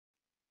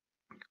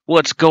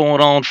What's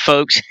going on,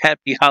 folks?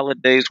 Happy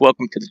holidays.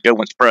 Welcome to the Joe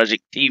Wentz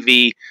Project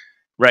TV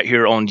right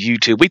here on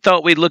YouTube. We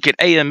thought we'd look at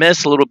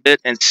AMS a little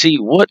bit and see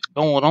what's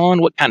going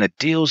on, what kind of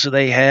deals do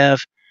they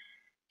have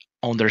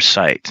on their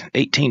site.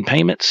 18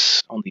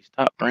 payments on these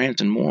top brands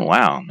and more.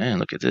 Wow, man,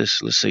 look at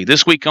this. Let's see.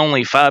 This week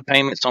only 5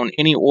 payments on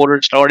any order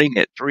starting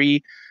at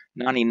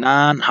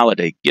 $3.99.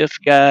 Holiday gift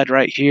guide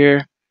right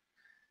here.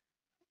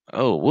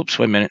 Oh, whoops,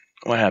 wait a minute.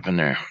 What happened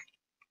there?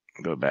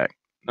 Go back.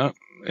 No,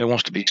 it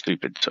wants to be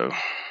stupid, so...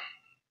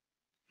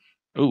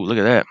 Oh, look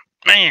at that.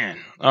 Man.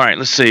 All right,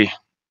 let's see.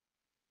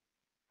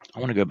 I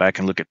want to go back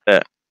and look at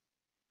that.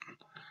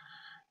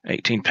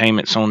 18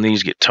 payments on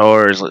these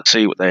guitars. Let's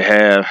see what they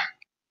have.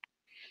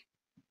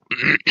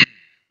 Let's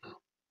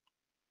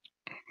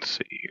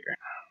see here.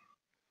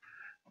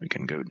 We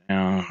can go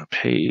down the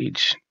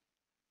page.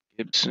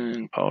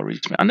 Gibson, Paul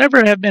Reed Smith. I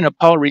never have been a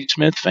Paul Reed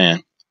Smith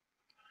fan.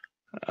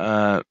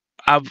 I've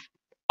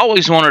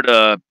always wanted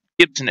a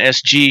Gibson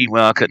SG.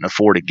 Well, I couldn't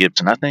afford a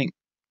Gibson. I think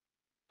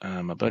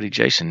my buddy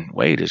Jason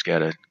Wade has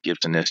got a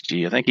Gibson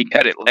SG. I think he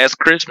got it last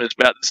Christmas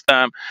about this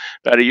time,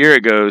 about a year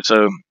ago.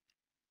 So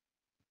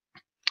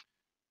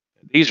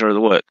these are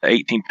the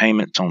 18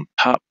 payments on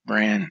top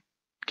brand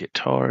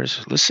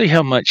guitars. Let's see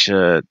how much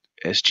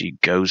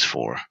SG goes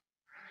for.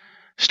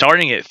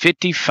 Starting at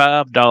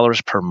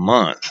 $55 per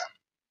month.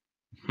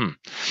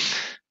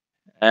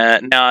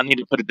 Now I need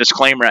to put a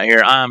disclaimer out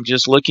here. I'm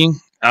just looking.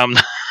 I'm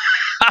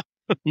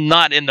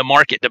not in the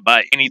market to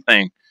buy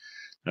anything.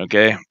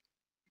 Okay.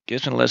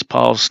 Gibson Les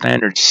Paul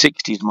standard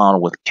 60s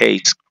model with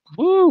case.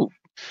 Woo!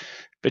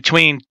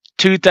 Between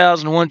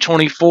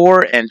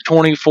 $2,124 and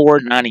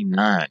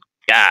 $2,499.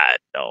 God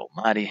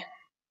almighty.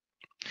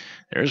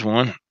 There's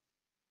one.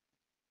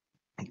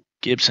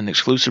 Gibson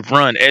exclusive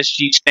run.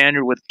 SG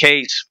standard with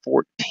case.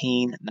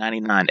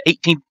 $14.99.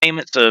 18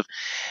 payments of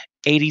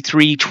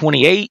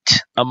 $83.28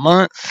 a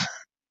month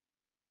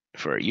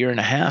for a year and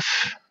a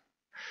half.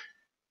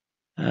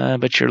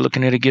 But you're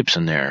looking at a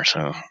Gibson there,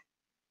 so...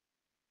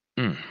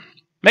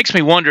 Makes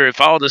me wonder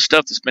if all the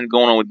stuff that's been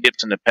going on with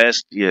Gibson the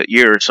past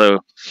year or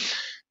so,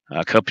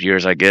 a couple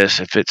years, I guess,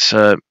 if it's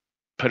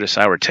put a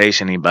sour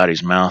taste in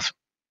anybody's mouth,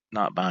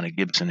 not buying a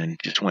Gibson and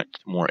just went to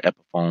more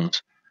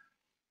Epiphones.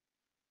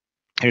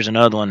 Here's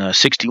another one,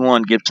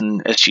 61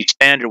 Gibson SG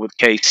Standard with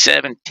case,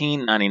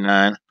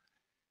 $17.99.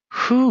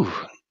 Whew.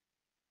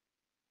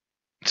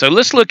 So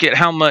let's look at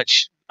how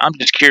much, I'm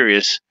just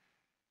curious.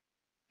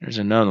 There's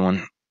another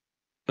one.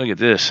 Look at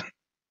this.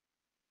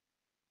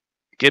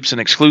 Gibson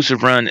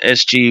exclusive run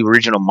SG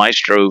original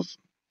Maestro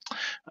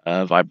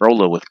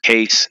Vibrola with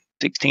case,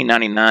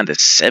 $16.99 to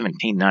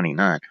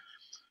 $17.99.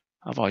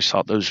 I've always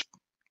thought those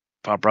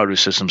vibrato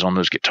systems on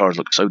those guitars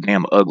look so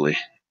damn ugly,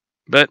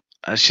 but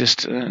that's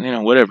just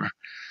whatever.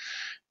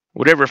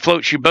 Whatever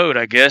floats your boat,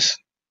 I guess.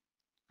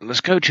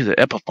 Let's go to the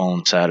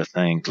Epiphone side of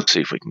things. Let's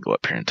see if we can go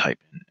up here and type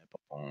in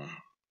Epiphone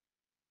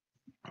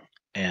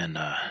and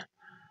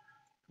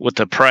what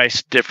the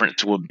price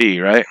difference will be,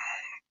 right?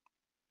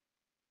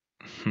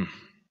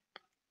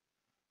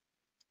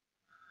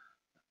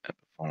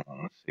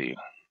 Let's see.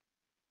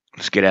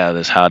 Let's get out of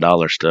this high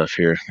dollar stuff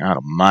here. God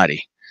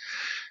almighty.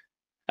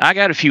 I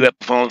got a few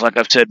Epiphones, like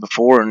I've said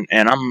before, and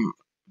I'm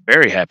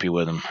very happy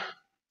with them.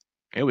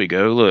 Here we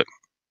go. Look.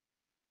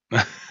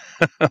 Let's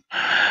go to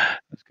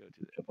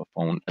the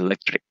Epiphone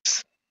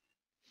Electrics.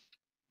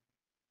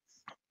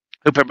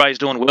 Hope everybody's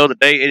doing well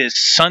today. It is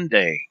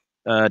Sunday,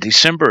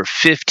 December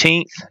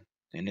 15th,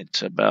 and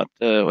it's about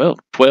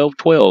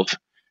 12:12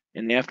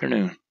 in the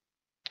afternoon.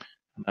 How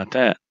about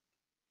that?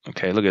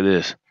 Okay, look at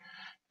this.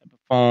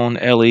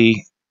 Epiphone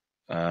LE.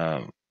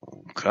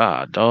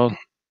 God, dog.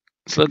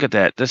 Let's look at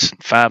that. That's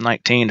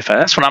 $519 to $5.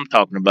 That's what I'm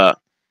talking about.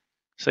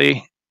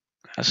 See,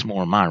 that's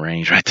more my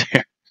range right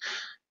there.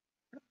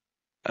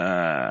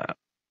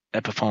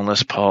 Epiphone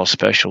Les Paul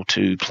Special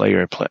 2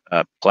 player pack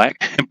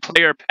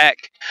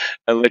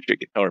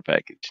electric guitar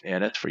package. Yeah,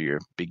 that's for your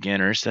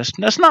beginners.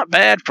 That's not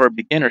bad for a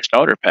beginner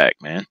starter pack,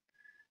 man.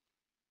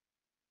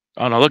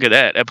 Oh no, look at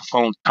that.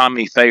 Epiphone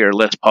Tommy Thayer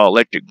Les Paul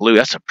Electric Blue.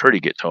 That's a pretty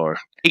guitar.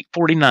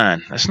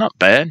 $849. That's not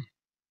bad.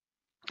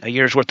 A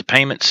year's worth of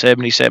payment,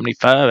 $70-$75.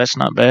 That's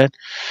not bad.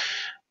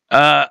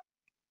 I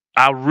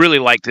really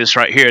like this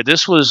right here.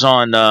 This was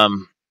on,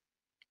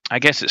 I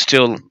guess it's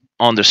still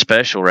on the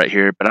special right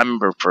here, but I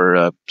remember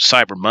for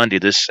Cyber Monday,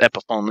 this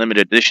Epiphone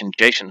limited edition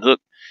Jason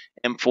Hook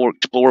M4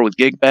 Explorer with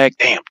gig bag.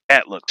 Damn,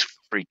 that looks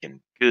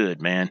freaking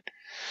good, man.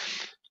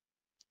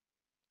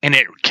 And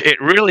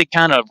it really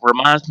kind of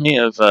reminds me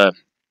of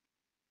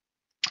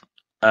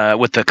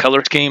with the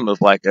color scheme of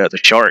like the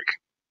Shark,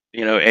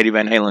 Eddie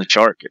Van Halen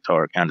Shark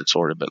guitar, kind of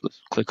sort of. But let's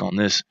click on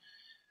this.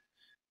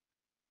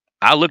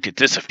 I looked at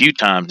this a few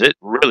times. It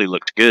really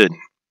looks good.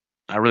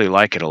 I really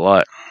like it a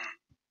lot.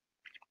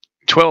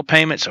 12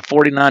 payments of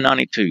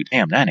 $49.92.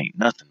 Damn, that ain't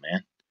nothing,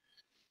 man.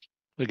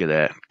 Look at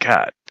that.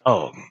 God,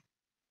 oh,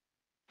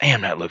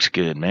 damn, that looks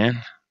good,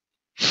 man.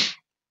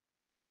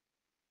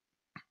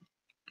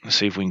 Let's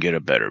see if we can get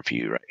a better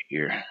view right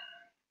here.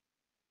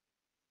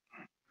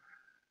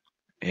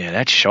 Yeah,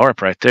 that's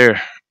sharp right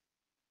there.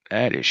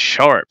 That is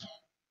sharp.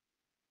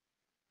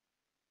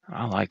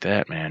 I like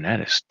that, man.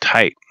 That is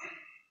tight.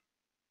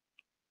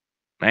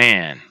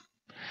 Man,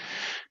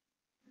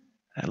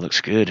 that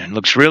looks good. It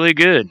looks really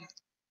good.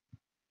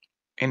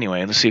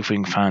 Anyway, let's see if we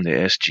can find the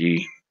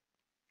SG.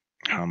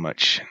 How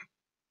much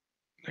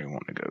they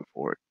want to go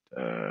for it.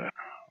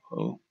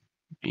 Oh,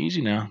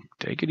 easy now.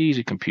 Take it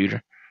easy,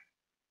 computer.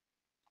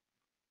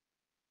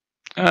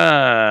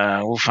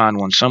 We'll find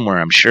one somewhere,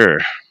 I'm sure.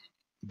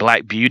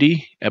 Black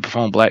Beauty,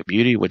 Epiphone Black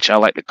Beauty, which I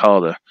like to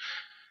call the,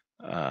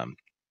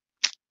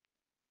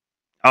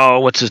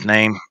 what's his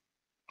name?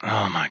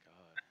 Oh my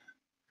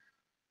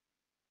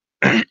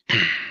God.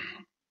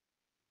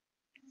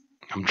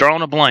 I'm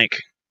drawing a blank.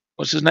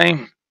 What's his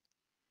name?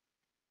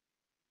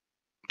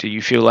 Do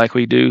you feel like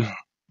we do?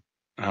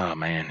 Oh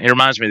man, it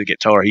reminds me of the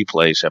guitar he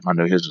plays. I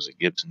know his was a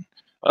Gibson.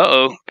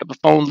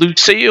 Epiphone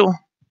Lucille.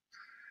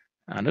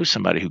 I know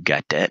somebody who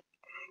got that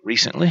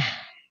recently.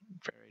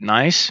 Very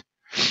nice.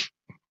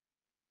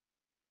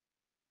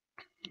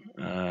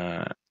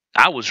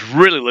 I was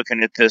really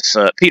looking at this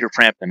Peter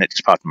Frampton. It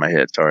just popped in my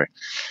head. Sorry.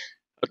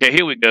 Okay,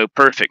 here we go.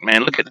 Perfect,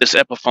 man. Look at this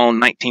Epiphone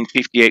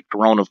 1958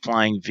 Corona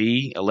Flying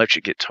V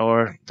electric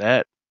guitar.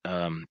 That,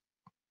 damn,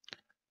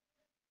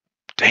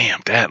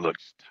 that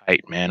looks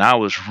tight, man. I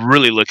was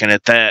really looking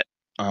at that,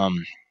 a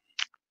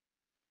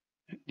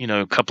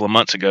couple of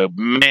months ago.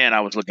 Man, I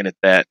was looking at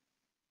that.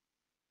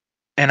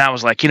 And I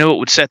was like, what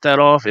would set that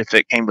off if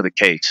it came with a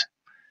case?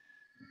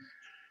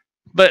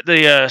 But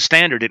the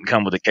standard didn't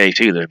come with a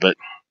case either. But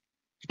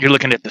you're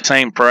looking at the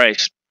same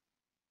price.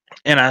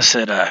 And I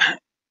said, I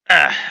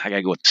got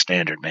to go with the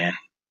standard, man.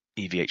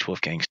 EVH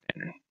Wolfgang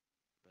standard.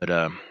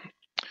 But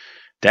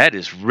that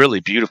is really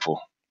beautiful.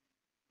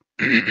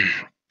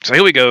 So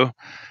here we go.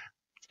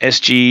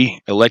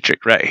 SG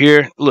electric right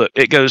here. Look,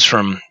 it goes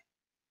from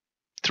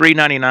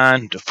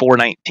 $399 to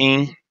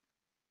 $419.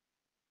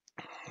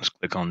 Let's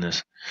click on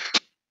this.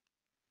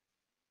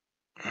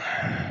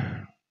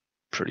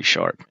 Pretty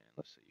sharp.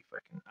 Let's see if I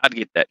can. I'd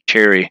get that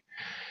cherry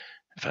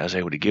if I was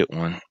able to get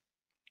one.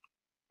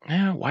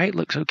 Yeah, white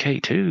looks okay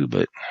too,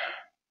 but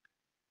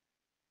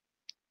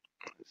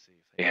let's see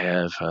if they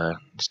have.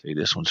 Let's see,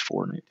 this one's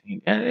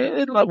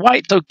 $419.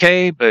 White's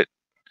okay, but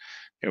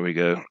here we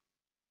go.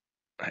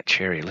 That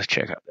cherry. Let's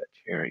check out that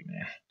cherry,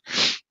 man.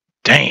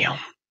 Damn,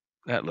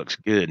 that looks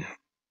good.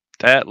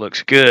 That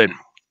looks good.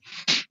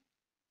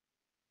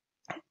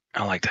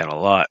 I like that a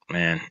lot,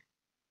 man.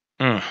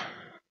 Wait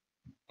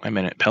a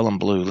minute, Pelham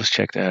Blue. Let's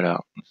check that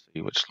out. Let's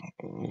see what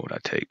would I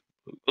take.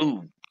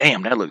 Ooh,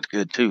 damn, that looks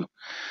good too.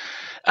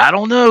 I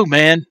don't know,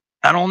 man.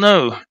 I don't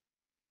know.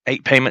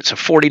 8 payments of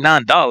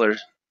 $49.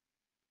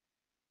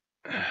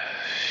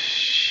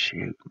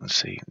 Shoot, let's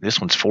see.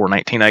 This one's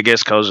 $419, I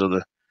guess, because of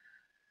the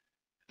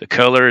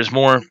color is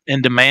more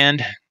in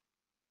demand.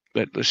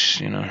 But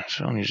let's,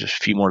 it's only just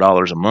a few more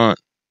dollars a month.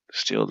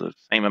 Still the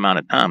same amount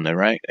of time, though,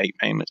 right? 8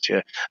 payments,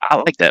 yeah. I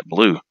like that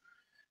blue.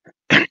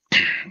 I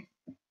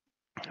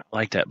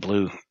like that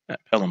blue. That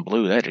Pelham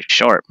Blue, that is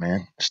sharp,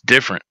 man. It's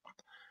different.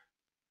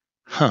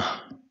 Huh.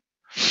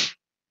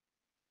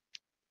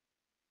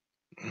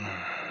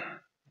 I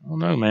don't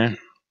know, man.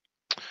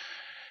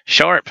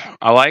 Sharp.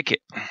 I like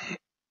it.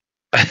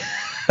 But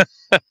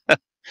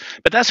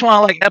that's why I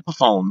like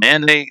Epiphone,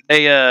 man. They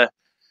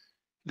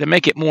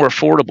make it more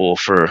affordable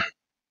for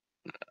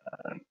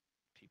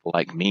people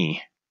like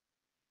me.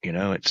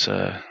 It's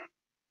the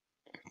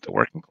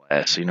working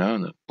class,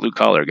 the blue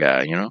collar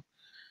guy,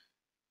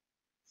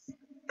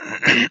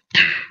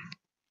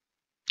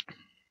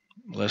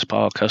 Les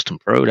Paul Custom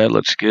Pro, that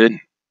looks good.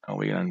 Oh,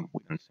 we haven't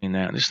seen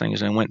that. This thing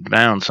went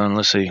down, son.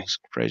 Let's see. Let's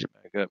raise it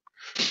back up.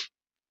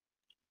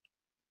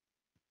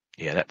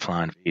 Yeah, that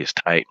Flying V is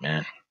tight,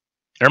 man.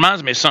 It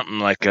reminds me of something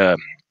like Joe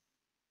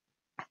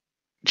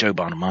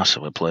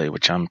Bonamassa would play,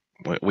 which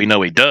we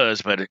know he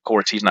does, but of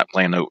course he's not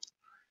playing no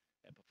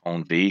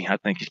Epiphone V. I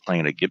think he's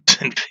playing a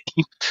Gibson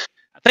V.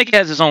 I think he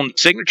has his own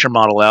signature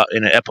model out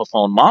in an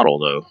Epiphone model,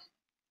 though.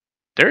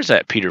 There's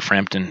that Peter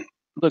Frampton.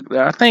 Look,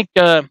 I think,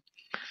 did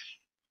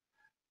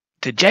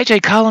J.J.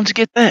 Collins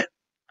get that?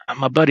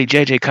 My buddy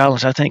J.J.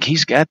 Collins, I think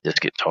he's got this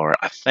guitar,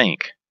 I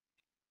think.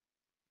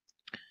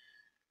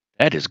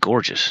 That is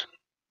gorgeous.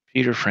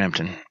 Peter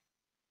Frampton,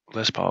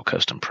 Les Paul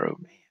Custom Pro.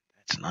 Man,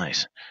 that's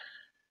nice.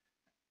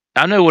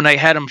 I know when they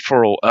had them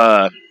for,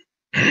 when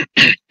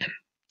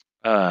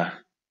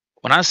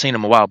I seen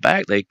them a while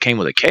back, they came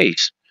with a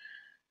case.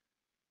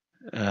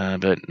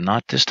 But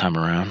not this time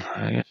around,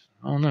 I guess.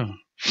 I don't know.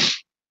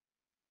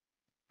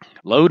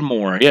 Load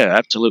more. Yeah,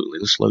 absolutely.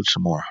 Let's load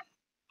some more.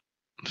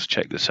 Let's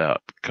check this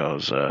out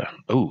because,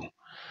 ooh,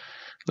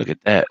 look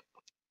at that.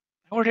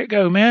 Where'd it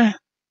go, man?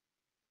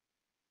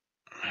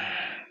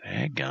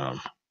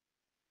 Daggum.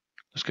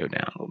 Let's go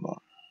down a little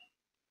more.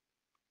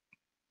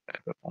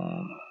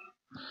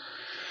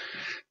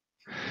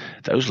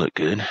 Those look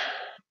good.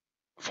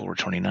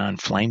 429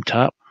 flame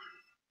top.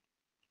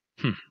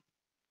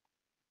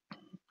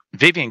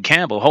 Vivian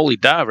Campbell, Holy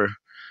Diver.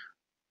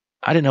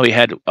 I didn't know he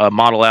had a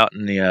model out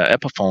in the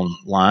Epiphone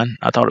line.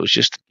 I thought it was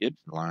just the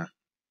Gibson line.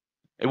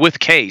 With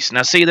case.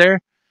 Now, see there?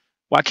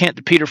 Why can't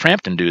the Peter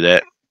Frampton do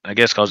that? I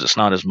guess because it's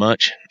not as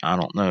much. I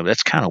don't know.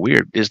 That's kind of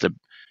weird. Did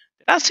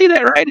I see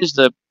that right? Is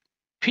the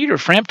Peter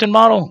Frampton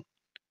model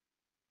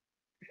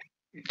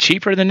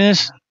cheaper than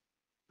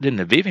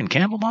the Vivian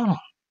Campbell model?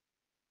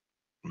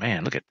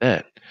 Man, look at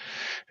that.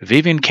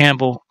 Vivian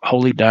Campbell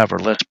Holy Diver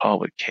Les Paul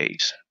with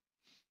case.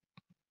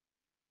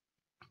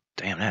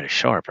 Damn, that is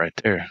sharp right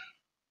there.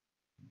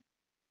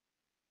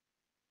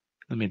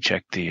 Let me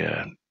check the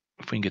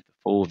if we can get the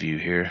full view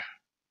here.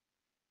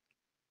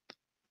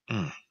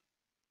 I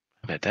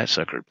bet that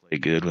sucker would play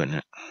good, wouldn't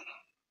it?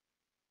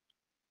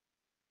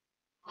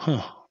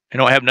 Huh. They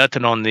don't have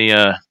nothing on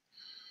the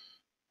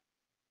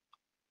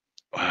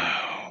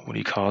what do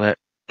you call that?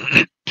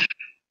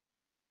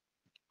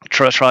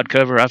 Truss rod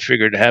cover. I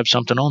figured to have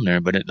something on there,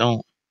 but it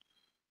don't.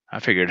 I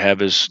figured it'd have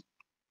his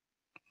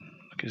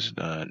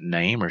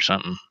name or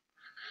something.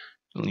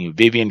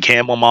 Vivian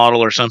Campbell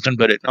model or something,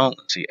 but it don't.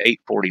 Let's see,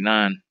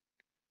 849.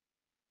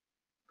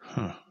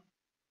 Huh.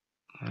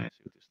 Let's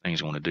see what this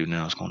thing's going to do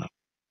now. It's going to.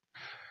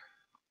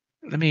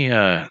 Let me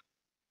let's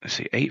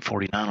see,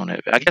 849 on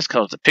it. I guess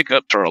because the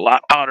pickups are a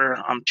lot hotter,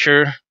 I'm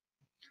sure.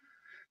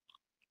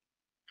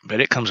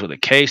 But it comes with a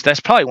case. That's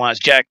probably why it's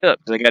jacked up,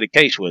 because they got a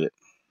case with it.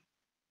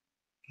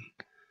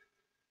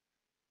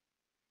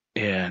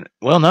 Yeah.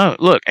 Well, no.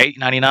 Look,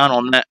 $8.99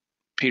 on that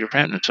Peter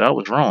Frampton. So I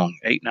was wrong.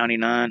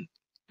 $8.99,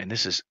 and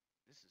this is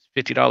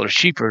 $50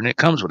 cheaper, and it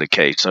comes with a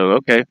case. So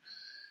okay.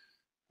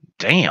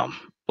 Damn.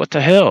 What the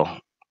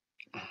hell?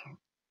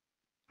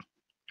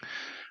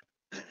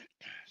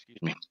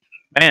 Excuse me.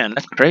 Man,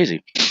 that's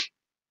crazy.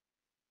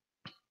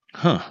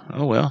 Huh.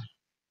 Oh well.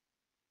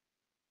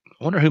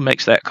 I wonder who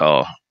makes that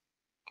call.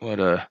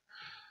 What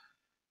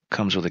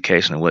comes with a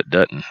case and what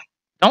doesn't?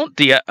 Don't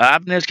the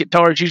Ibanez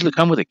guitars usually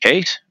come with a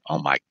case? Oh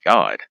my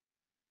God.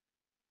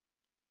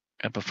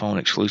 Epiphone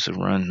exclusive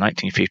run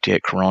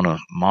 1958 Corona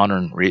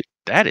modern.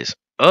 That is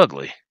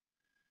ugly.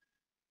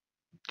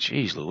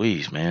 Jeez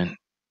Louise, man.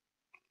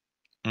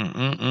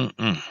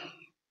 I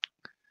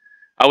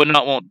would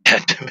not want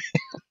that.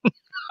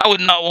 I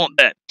would not want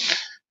that.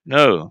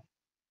 No.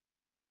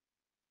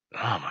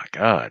 Oh my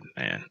God,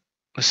 man.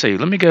 Let's see.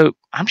 Let me go.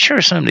 I'm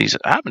sure some of these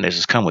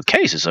Ibanez's come with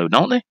cases, though,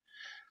 don't they?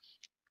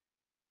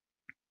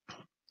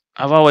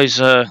 I've always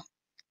thought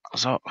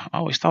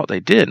they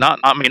did. Not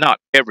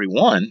every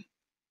one,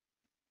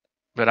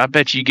 but I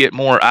bet you get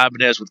more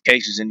Ibanez with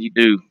cases than you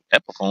do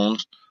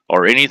Epiphones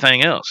or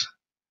anything else.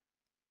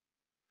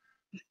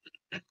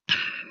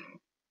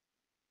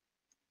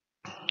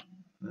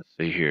 Let's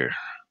see here.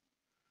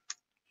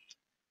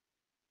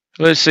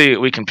 Let's see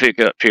what we can pick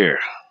up here.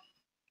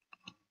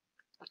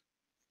 I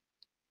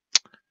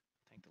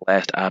think the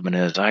last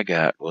Ibanez I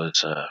got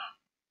was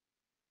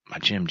my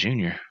Jim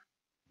Jr.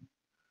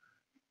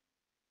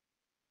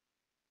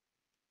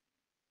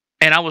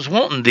 And I was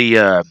wanting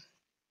the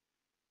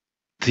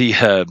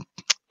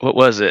what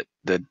was it?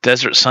 The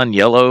Desert Sun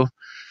Yellow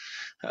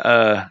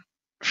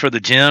for the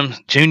Jim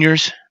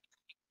Juniors,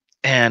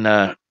 and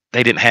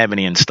they didn't have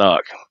any in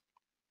stock.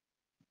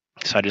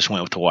 So I just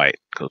went with the white,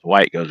 because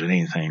white goes with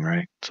anything,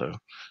 right? So,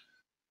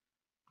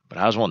 but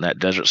I was wanting that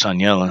Desert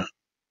Sun Yellow.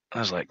 I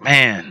was like,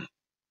 man.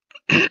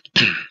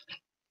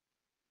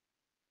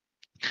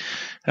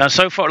 Now,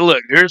 so far,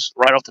 look, here's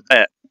right off the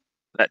bat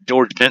that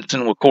George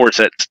Benson. Of course,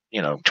 that's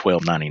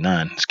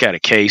 $12.99. It's got a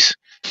case.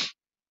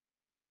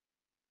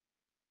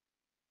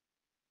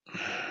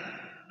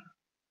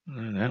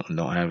 That one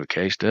don't have a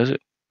case, does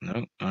it?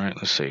 No. All right,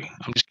 let's see.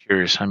 I'm just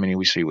curious how many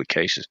we see with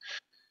cases.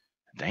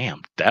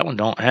 Damn, that one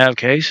don't have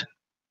case.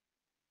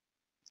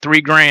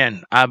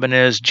 $3,000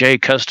 Ibanez J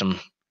Custom,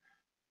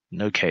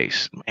 no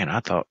case. Man, I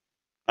thought,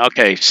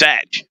 okay,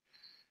 Satch.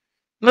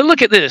 Now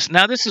look at this.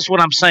 Now this is what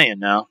I'm saying.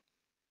 Now,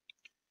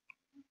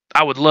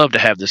 I would love to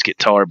have this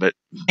guitar, but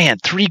man,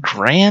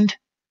 $3,000.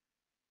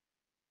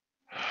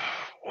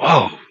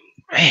 Whoa,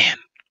 man,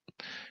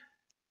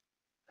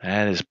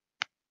 that is.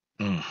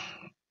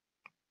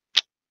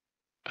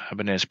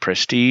 Ibanez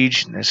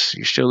Prestige. You're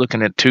still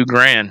looking at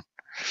 $2,000.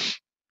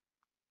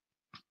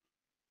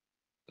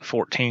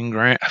 14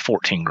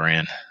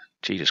 grand.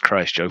 Jesus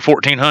Christ, Joe.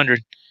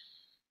 1,400.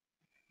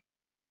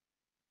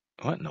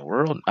 What in the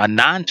world? A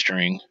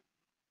 9-string.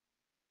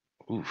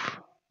 Oof.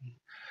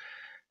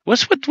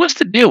 What's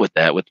the deal with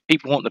that? With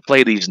people wanting to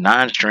play these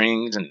 9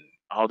 strings and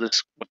all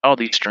this with all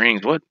these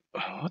strings? What?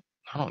 I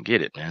don't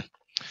get it, man.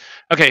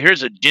 Okay,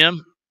 here's a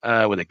Jim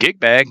with a gig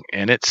bag,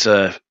 and it's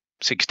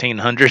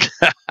 1,600.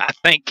 I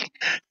think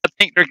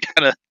they're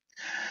kind of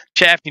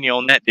chaffing you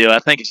on that deal. I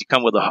think it should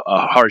come with a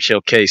hard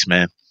shell case,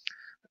 man.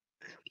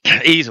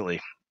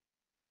 Easily.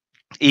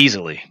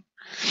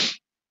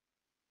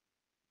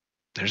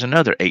 There's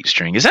another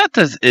 8-string. Is that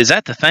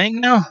the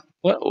thing now?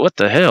 What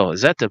the hell?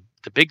 Is that the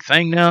big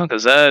thing now?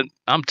 Because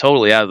I'm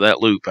totally out of that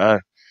loop.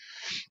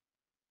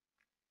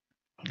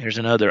 There's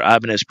another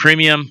Ibanez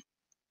Premium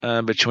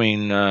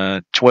between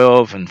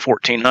 12 and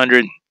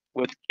 1,400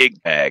 with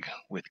gig bag.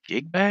 With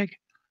gig bag?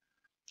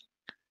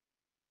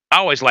 I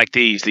always like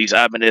these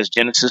Ibanez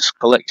Genesis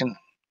collection.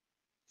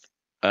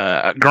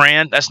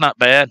 $1,000. That's not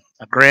bad.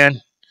 $1,000.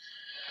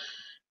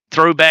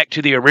 throwback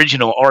to the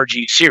original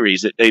RG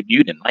series that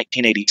debuted in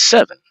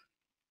 1987.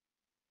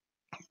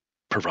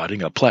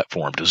 Providing a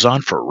platform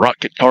designed for rock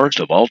guitarists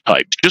of all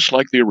types, just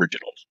like the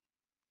originals.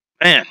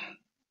 Man,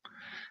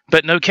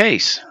 but no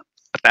case.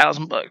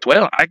 $1,000.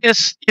 Well, I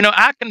guess,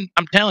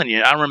 I'm telling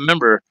you, I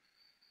remember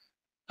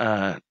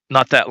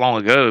not that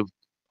long ago,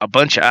 a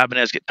bunch of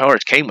Ibanez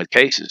guitars came with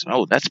cases.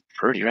 Oh, that's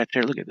pretty right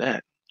there. Look at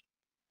that.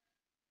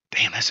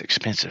 Damn, that's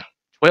expensive.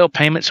 12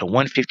 payments of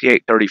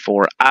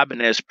 $158.34.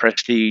 Ibanez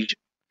Prestige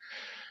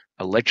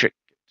electric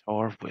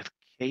guitar with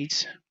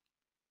case. Damn,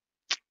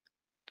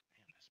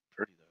 that's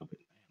pretty though.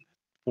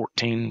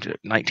 $1,400 to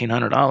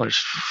 $1,900.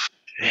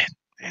 Shit,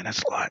 man,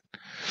 that's a lot.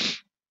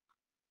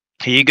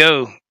 Here you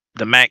go.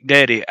 The Mac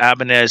Daddy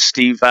Ibanez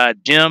Steve Vai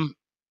Jim.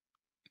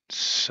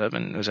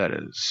 7. Was that?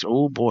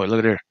 Oh boy, look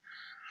at there.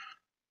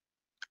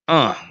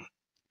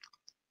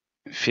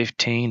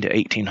 $1,500 to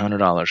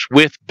 $1,800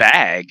 with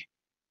bag.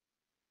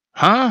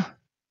 Huh?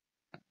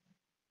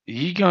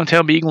 You gonna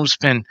tell me you're gonna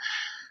spend?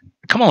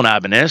 Come on,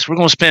 Ibanez. We're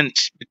gonna spend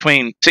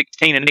between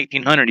 $1,600 and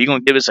 $1,800. You gonna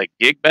give us a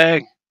gig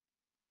bag?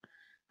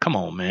 Come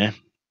on, man.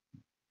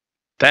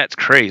 That's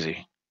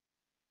crazy.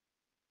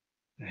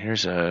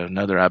 Here's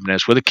another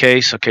Ibanez with a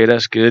case. Okay,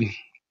 that's good.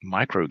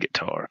 Micro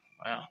guitar.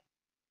 Wow.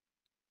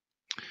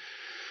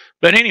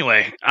 But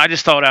anyway, I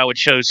just thought I would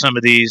show some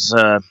of these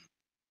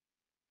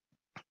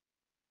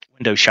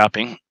window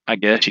shopping, I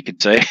guess you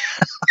could say.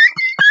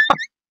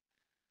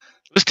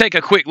 Let's take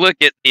a quick look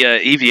at the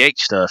EVH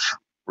stuff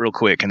real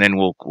quick, and then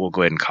we'll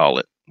go ahead and call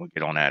it. We'll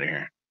get on out of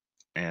here.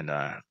 And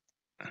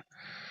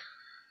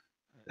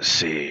let's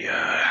see.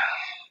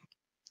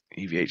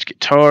 EVH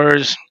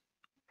guitars.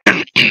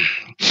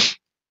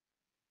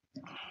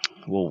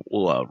 We'll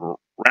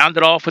round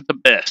it off with the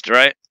best,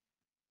 right?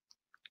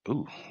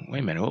 Ooh, wait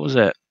a minute. What was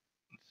that?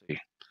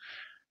 Let's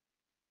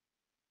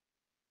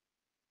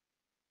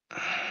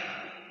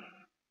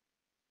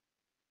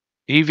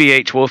see.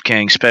 EVH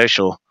Wolfgang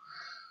Special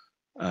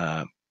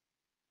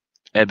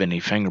ebony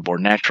fingerboard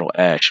natural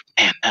ash.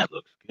 Man, that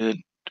looks good.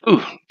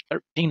 Ooh,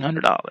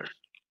 $1,300.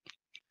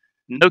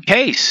 No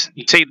case.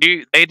 You see,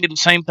 they did the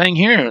same thing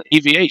here.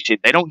 EVH,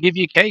 they don't give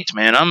you a case,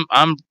 man.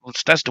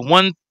 That's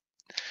the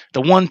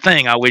one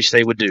thing I wish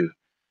they would do.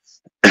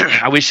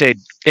 I wish they'd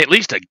at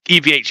least a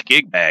EVH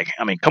gig bag.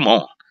 I mean, come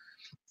on.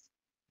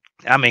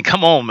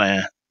 Come on,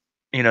 man.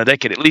 They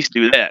could at least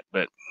do that,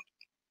 but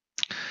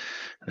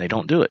they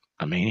don't do it.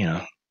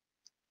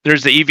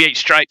 There's the EVH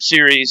Stripe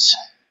Series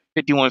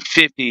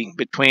 5150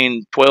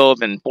 between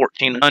 12 and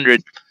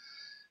 1400.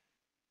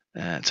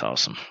 That's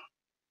awesome.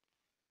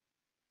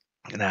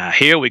 Now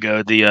here we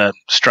go. The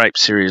Stripe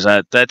Series.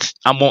 I'm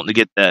wanting to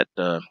get that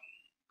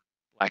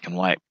black and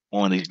white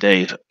one of these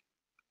days.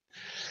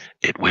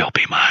 It will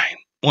be mine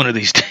one of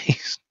these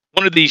days.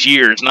 One of these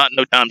years, not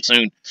no time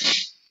soon.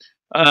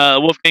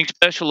 Wolfgang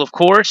Special, of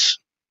course.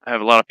 I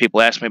have a lot of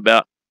people ask me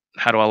about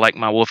how do I like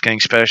my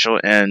Wolfgang Special,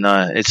 and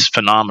it's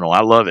phenomenal.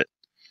 I love it.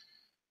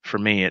 For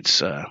me,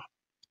 it's man,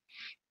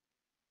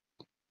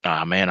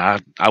 I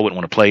wouldn't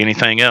want to play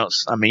anything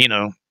else.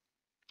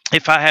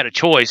 If I had a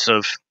choice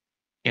of,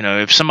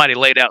 if somebody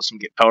laid out some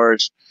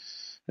guitars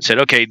and said,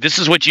 okay, this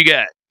is what you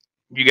got.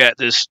 You got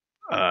this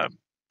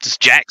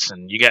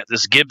Jackson, you got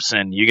this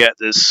Gibson, you got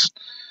this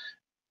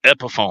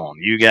Epiphone,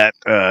 you got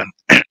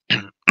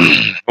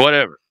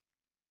whatever.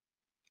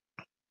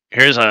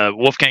 Here's a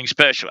Wolfgang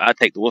Special. I'd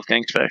take the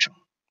Wolfgang Special.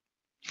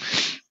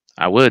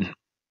 I would.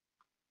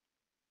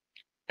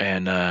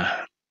 And let's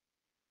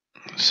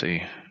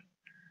see.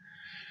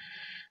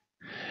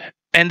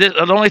 And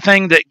the only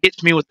thing that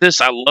gets me with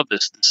this, I love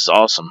this. This is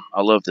awesome.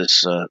 I love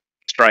this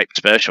Stripe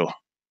Special.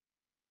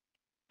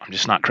 I'm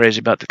just not crazy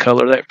about the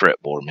color of that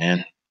fretboard,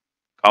 man.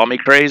 Call me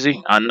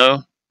crazy, I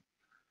know.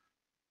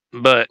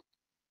 But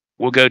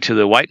we'll go to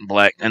the white and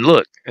black. And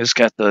look, it's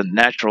got the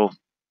natural,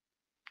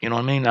 you know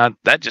what I mean? To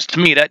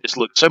me, that just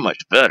looks so much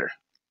better.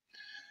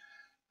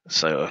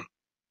 So,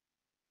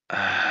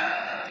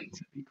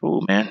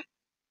 cool, man.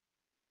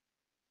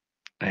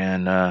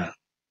 And all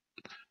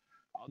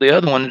the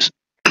other ones,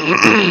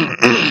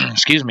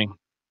 excuse me,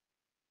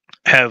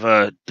 have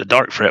the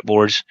dark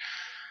fretboards.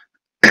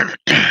 The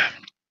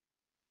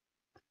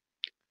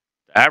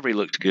ivory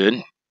looks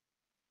good,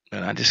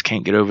 but I just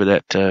can't get over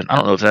that. I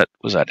don't know if that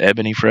was that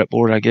ebony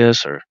fretboard, I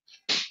guess, or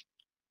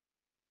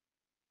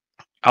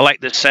I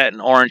like this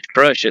satin orange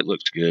crush. It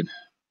looks good.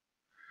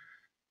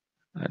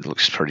 It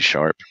looks pretty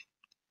sharp,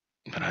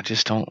 but I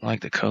just don't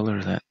like the color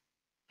of that.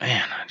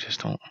 Man, I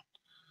just don't.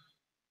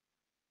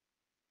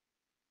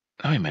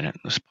 Oh, wait a minute,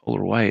 this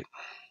polar white.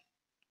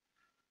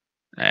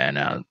 And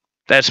now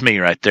that's me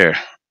right there.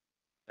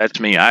 That's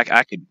me.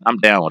 I'm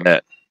down with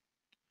that.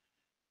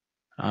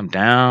 I'm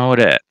down with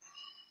that.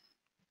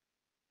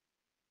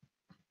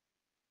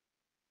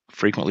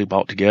 Frequently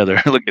bought together.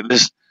 Look at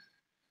this.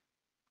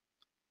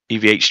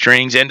 EVH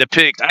strings and the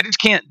picks. I just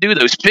can't do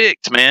those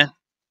picks, man.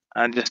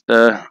 I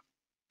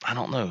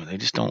don't know. They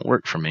just don't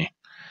work for me.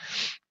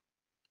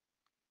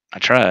 I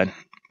tried,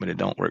 but it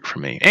don't work for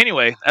me.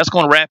 Anyway, that's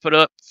going to wrap it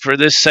up for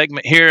this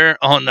segment here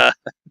on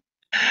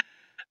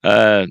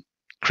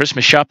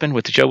Christmas shopping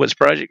with the Joe Wentz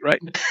Project,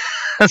 right?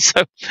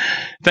 So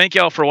thank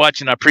y'all for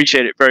watching. I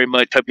appreciate it very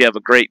much. Hope you have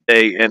a great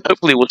day, and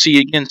hopefully we'll see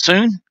you again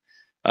soon.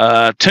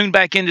 Tune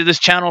back into this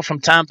channel from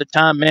time to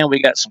time, man.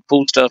 We got some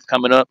cool stuff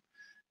coming up.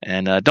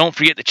 And don't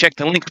forget to check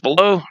the links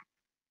below.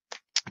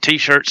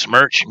 T-shirts,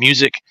 merch,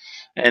 music,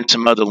 and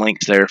some other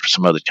links there for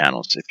some other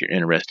channels if you're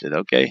interested,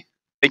 okay?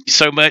 Thank you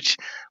so much.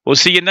 We'll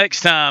see you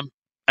next time.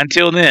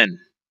 Until then,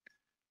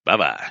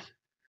 bye-bye.